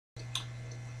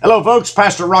Hello folks,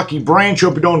 Pastor Rocky Branch.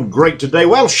 Hope you're doing great today.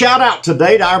 Well, shout out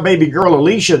today to our baby girl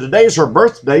Alicia. Today is her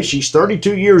birthday. She's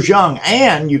 32 years young,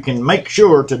 and you can make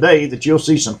sure today that you'll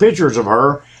see some pictures of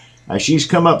her as she's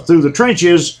come up through the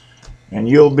trenches, and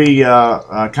you'll be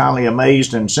kindly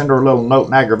amazed, and send her a little note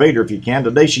and aggravate her if you can.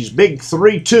 Today she's big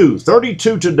 3-2,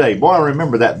 32 today. Boy, I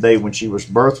remember that day when she was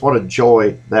birthed. What a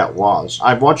joy that was.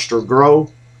 I've watched her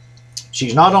grow.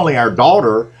 She's not only our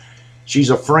daughter, she's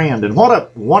a friend. And what a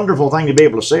wonderful thing to be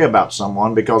able to say about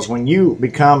someone, because when you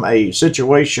become a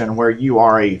situation where you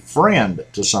are a friend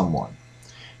to someone,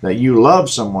 that you love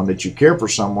someone, that you care for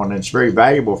someone, it's very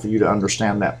valuable for you to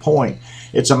understand that point.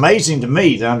 It's amazing to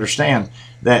me to understand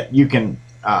that you can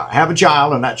have a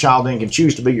child, and that child then can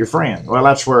choose to be your friend. Well,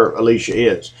 that's where Alicia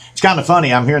is. It's kind of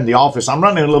funny. I'm here in the office. I'm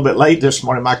running a little bit late this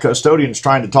morning. My custodian's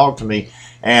trying to talk to me,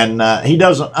 and he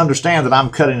doesn't understand that I'm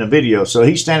cutting a video. So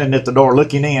he's standing at the door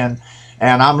looking in,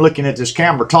 and I'm looking at this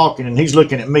camera talking, and he's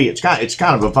looking at me. It's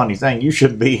kind of a funny thing. You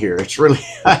should be here. It's really,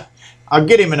 I'll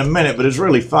get him in a minute, but it's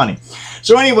really funny.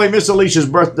 So anyway, Miss Alicia's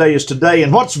birthday is today,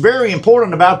 and what's very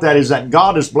important about that is that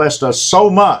God has blessed us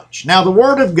so much. Now, the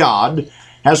Word of God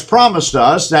has promised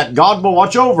us that God will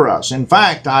watch over us. In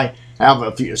fact, I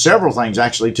have several things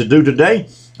actually to do today.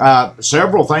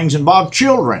 Several things involve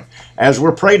children, as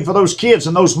we're praying for those kids,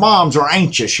 and those moms are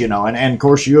anxious, you know, and of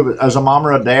course you as a mom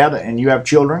or a dad, and you have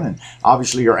children, and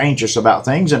obviously you're anxious about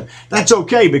things, and that's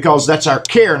okay, because that's our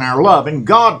care and our love. And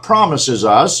God promises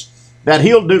us that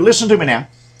He'll do, listen to me now,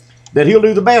 that He'll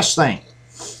do the best thing.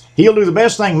 He'll do the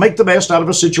best thing, make the best out of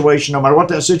a situation. No matter what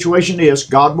that situation is,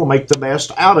 God will make the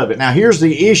best out of it. Now, here's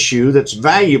the issue that's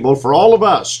valuable for all of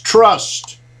us.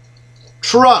 Trust.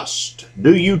 Trust.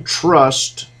 Do you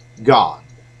trust God?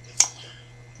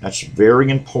 That's very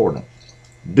important.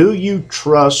 Do you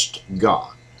trust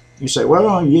God? You say,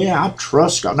 well, yeah, I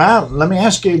trust God. Now, let me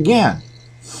ask you again.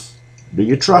 Do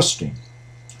you trust Him?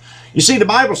 You see, the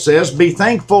Bible says, be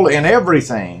thankful in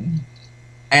everything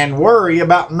and worry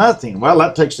about nothing. Well,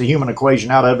 that takes the human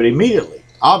equation out of it immediately.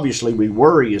 Obviously, we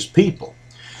worry as people.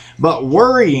 But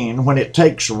worrying, when it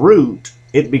takes root,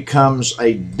 it becomes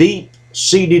a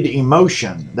deep-seated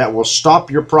emotion that will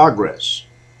stop your progress.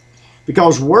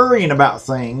 Because worrying about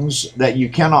things that you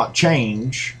cannot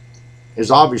change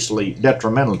is obviously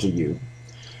detrimental to you.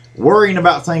 Worrying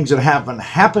about things that haven't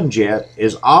happened yet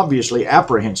is obviously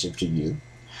apprehensive to you.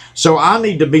 So I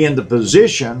need to be in the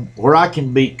position where I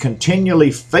can be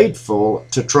continually faithful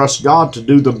to trust God to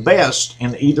do the best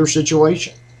in either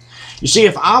situation. You see,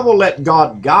 if I will let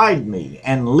God guide me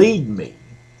and lead me,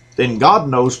 then God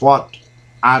knows what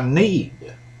I need.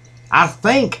 I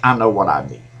think I know what I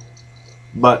need,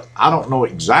 but I don't know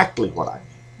exactly what I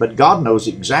need. But God knows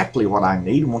exactly what I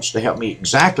need, wants to help me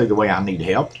exactly the way I need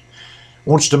help,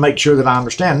 wants to make sure that I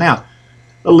understand. Now,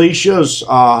 Alicia's,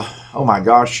 oh my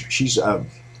gosh, she's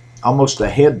almost a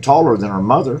head taller than her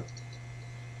mother.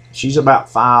 She's about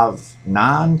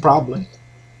 5'9", probably.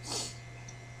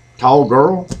 Tall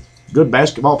girl, good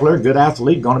basketball player, good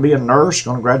athlete, going to be a nurse,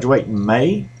 going to graduate in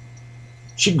May.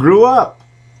 She grew up.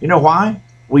 You know why?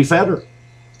 We fed her.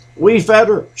 We fed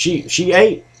her. She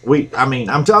ate.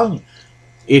 I'm telling you,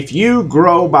 if you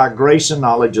grow by grace and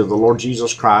knowledge of the Lord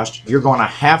Jesus Christ, you're going to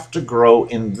have to grow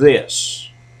in this.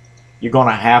 You're going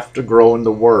to have to grow in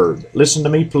the Word. Listen to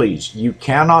me, please. You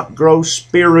cannot grow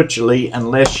spiritually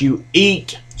unless you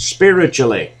eat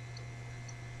spiritually.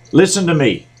 Listen to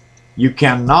me. You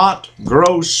cannot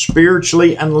grow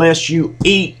spiritually unless you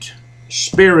eat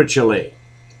spiritually.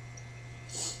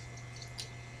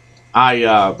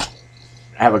 I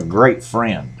have a great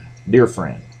friend, dear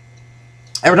friend.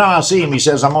 Every time I see him, he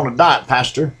says, I'm on a diet,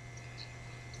 Pastor.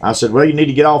 I said, well, you need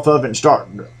to get off of it and start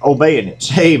obeying it.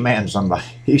 Say, amen, somebody.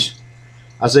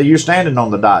 I say, you're standing on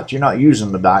the diet. You're not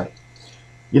using the diet.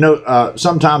 You know,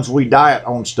 sometimes we diet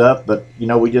on stuff, but you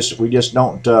know, we just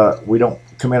don't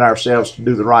commit ourselves to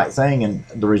do the right thing, and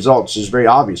the results is very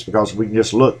obvious because we can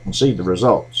just look and see the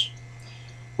results.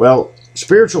 Well,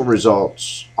 spiritual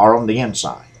results are on the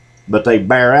inside, but they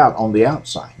bear out on the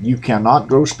outside. You cannot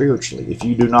grow spiritually if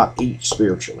you do not eat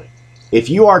spiritually. If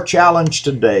you are challenged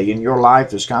today and your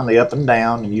life is kind of up and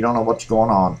down and you don't know what's going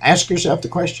on, ask yourself the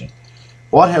question,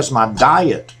 what has my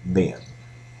diet been?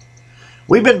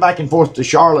 We've been back and forth to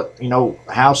Charlotte, you know,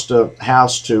 house to I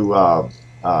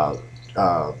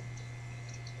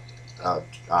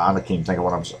can't even think of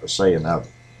what I'm saying.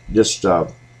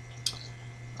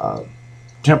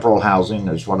 Temporal housing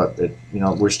is what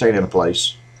we're staying in a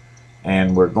place,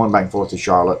 and we're going back and forth to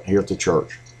Charlotte here at the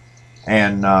church.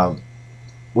 And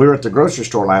we were at the grocery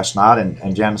store last night,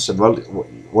 and Janice said, well,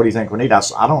 what do you think we need? I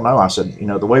said, I don't know. I said, you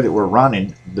know, the way that we're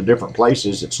running the different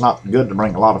places, it's not good to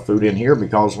bring a lot of food in here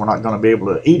because we're not going to be able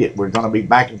to eat it. We're going to be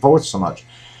back and forth so much.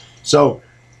 So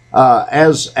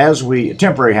as we,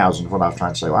 temporary housing is what I was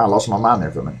trying to say. Well, I lost my mind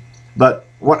there for a minute. But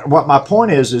what my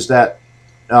point is that,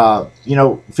 you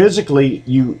know, physically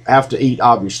you have to eat,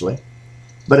 obviously.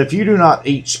 But if you do not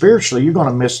eat spiritually, you're going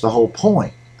to miss the whole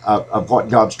point of what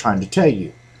God's trying to tell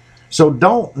you. So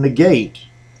don't negate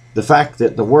the fact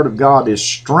that the Word of God is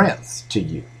strength to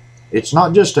you. It's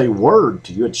not just a word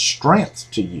to you, it's strength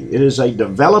to you. It is a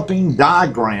developing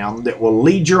diagram that will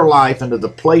lead your life into the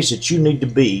place that you need to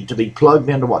be plugged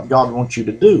into what God wants you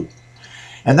to do.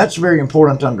 And that's very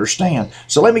important to understand.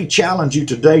 So let me challenge you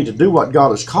today to do what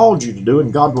God has called you to do,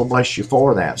 and God will bless you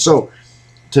for that. So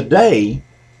today,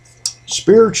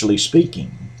 spiritually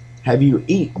speaking, have you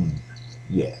eaten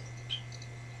yet?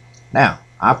 Now,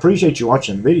 I appreciate you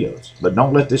watching the videos, but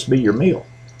don't let this be your meal.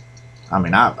 I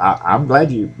mean, I'm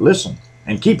glad you listen.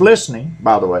 And keep listening,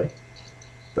 by the way.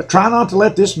 But try not to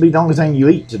let this be the only thing you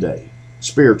eat today,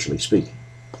 spiritually speaking.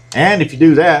 And if you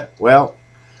do that, well,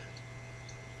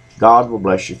 God will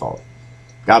bless you for it.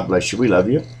 God bless you. We love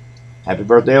you. Happy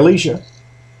birthday, Alicia.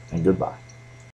 And goodbye.